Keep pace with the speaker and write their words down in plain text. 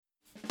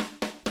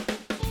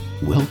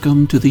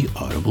Welcome to the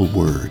Audible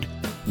Word,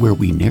 where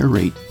we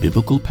narrate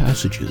biblical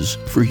passages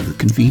for your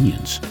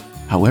convenience.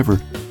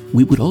 However,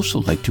 we would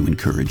also like to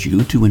encourage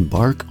you to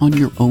embark on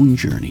your own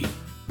journey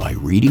by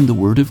reading the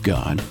Word of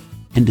God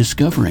and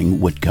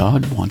discovering what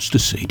God wants to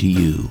say to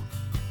you.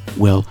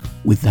 Well,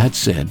 with that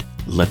said,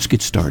 let's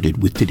get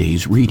started with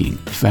today's reading,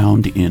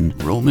 found in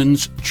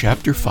Romans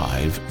chapter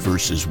 5,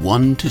 verses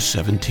 1 to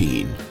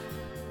 17.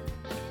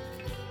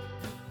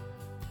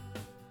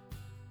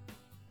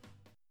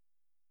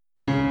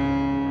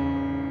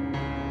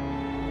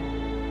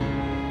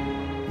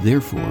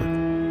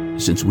 Therefore,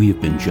 since we have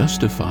been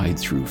justified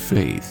through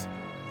faith,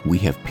 we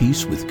have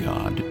peace with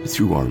God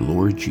through our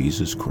Lord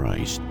Jesus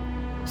Christ,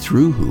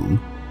 through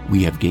whom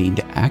we have gained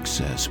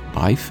access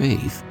by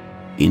faith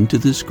into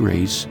this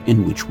grace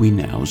in which we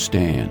now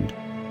stand.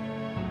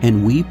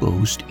 And we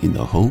boast in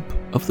the hope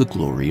of the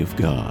glory of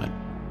God.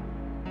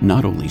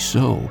 Not only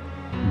so,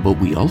 but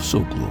we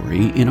also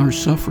glory in our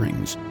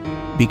sufferings,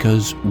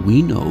 because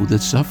we know that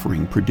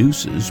suffering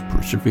produces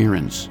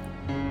perseverance,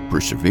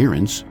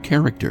 perseverance,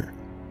 character,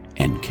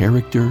 and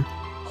character,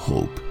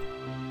 hope.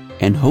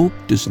 And hope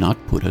does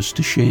not put us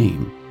to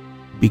shame,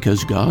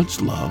 because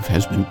God's love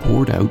has been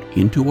poured out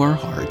into our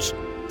hearts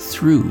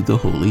through the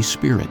Holy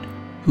Spirit,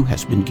 who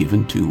has been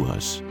given to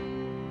us.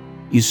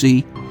 You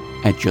see,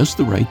 at just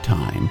the right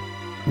time,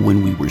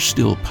 when we were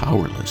still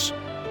powerless,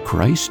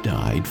 Christ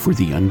died for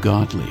the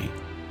ungodly.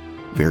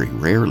 Very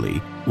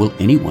rarely will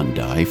anyone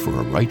die for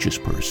a righteous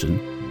person,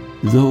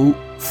 though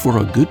for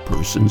a good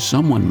person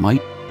someone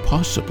might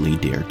possibly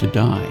dare to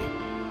die.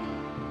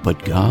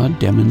 But God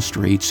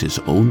demonstrates His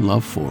own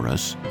love for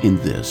us in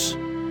this: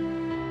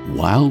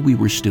 while we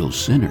were still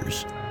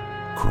sinners,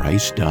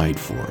 Christ died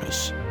for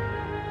us.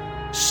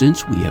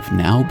 Since we have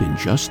now been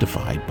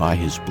justified by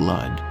His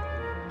blood,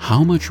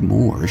 how much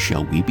more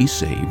shall we be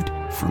saved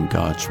from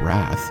God's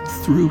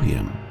wrath through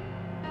Him?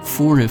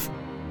 For if,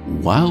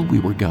 while we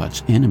were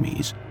God's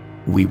enemies,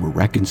 we were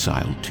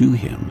reconciled to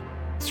Him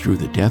through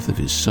the death of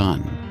His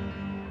Son,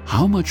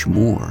 how much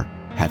more,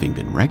 having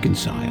been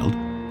reconciled,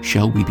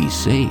 shall we be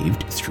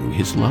saved through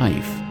His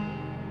life?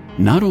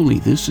 Not only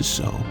this is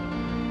so,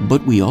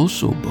 but we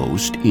also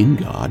boast in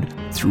God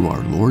through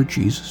our Lord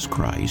Jesus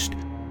Christ,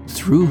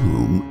 through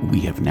whom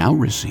we have now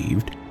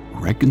received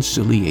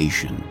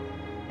reconciliation.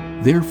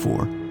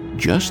 Therefore,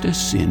 just as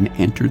sin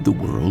entered the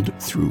world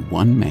through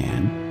one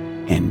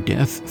man, and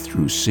death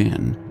through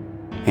sin,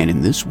 and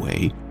in this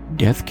way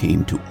death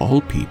came to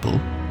all people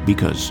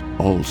because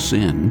all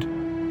sinned,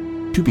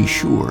 to be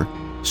sure,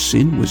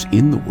 sin was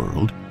in the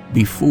world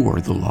before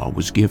the law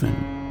was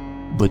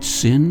given. But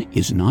sin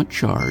is not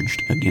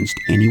charged against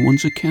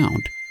anyone's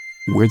account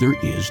where there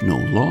is no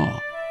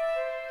law.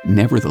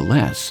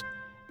 Nevertheless,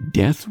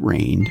 death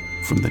reigned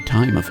from the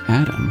time of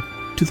Adam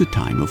to the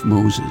time of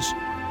Moses,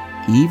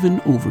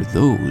 even over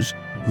those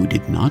who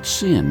did not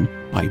sin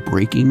by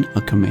breaking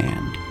a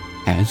command,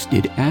 as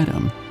did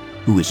Adam,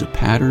 who is a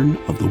pattern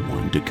of the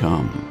one to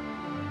come.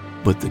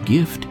 But the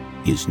gift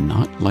is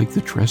not like the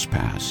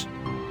trespass.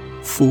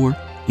 For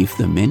if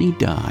the many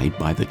died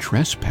by the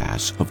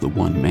trespass of the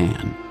one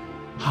man,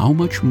 how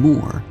much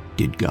more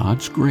did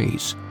God's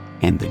grace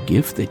and the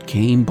gift that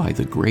came by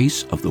the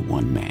grace of the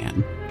one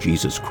man,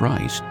 Jesus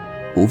Christ,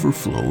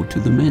 overflow to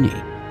the many?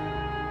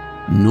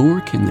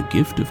 Nor can the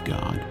gift of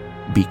God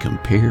be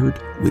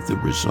compared with the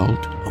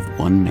result of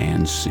one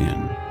man's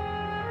sin.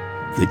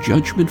 The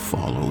judgment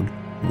followed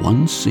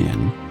one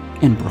sin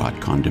and brought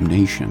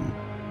condemnation,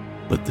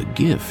 but the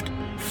gift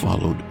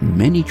followed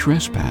many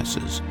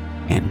trespasses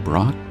and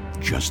brought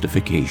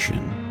justification.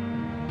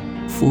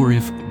 For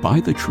if by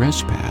the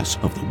trespass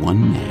of the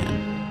one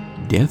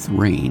man death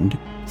reigned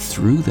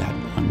through that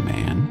one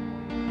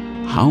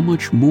man, how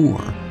much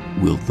more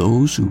will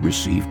those who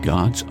receive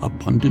God's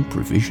abundant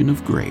provision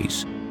of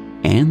grace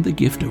and the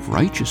gift of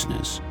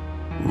righteousness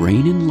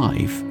reign in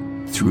life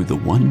through the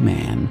one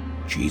man,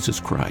 Jesus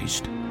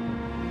Christ?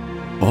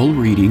 All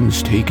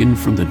readings taken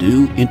from the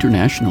New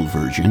International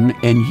Version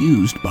and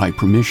used by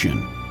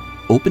permission.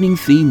 Opening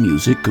theme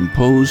music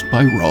composed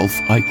by Rolf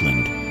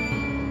Eichland.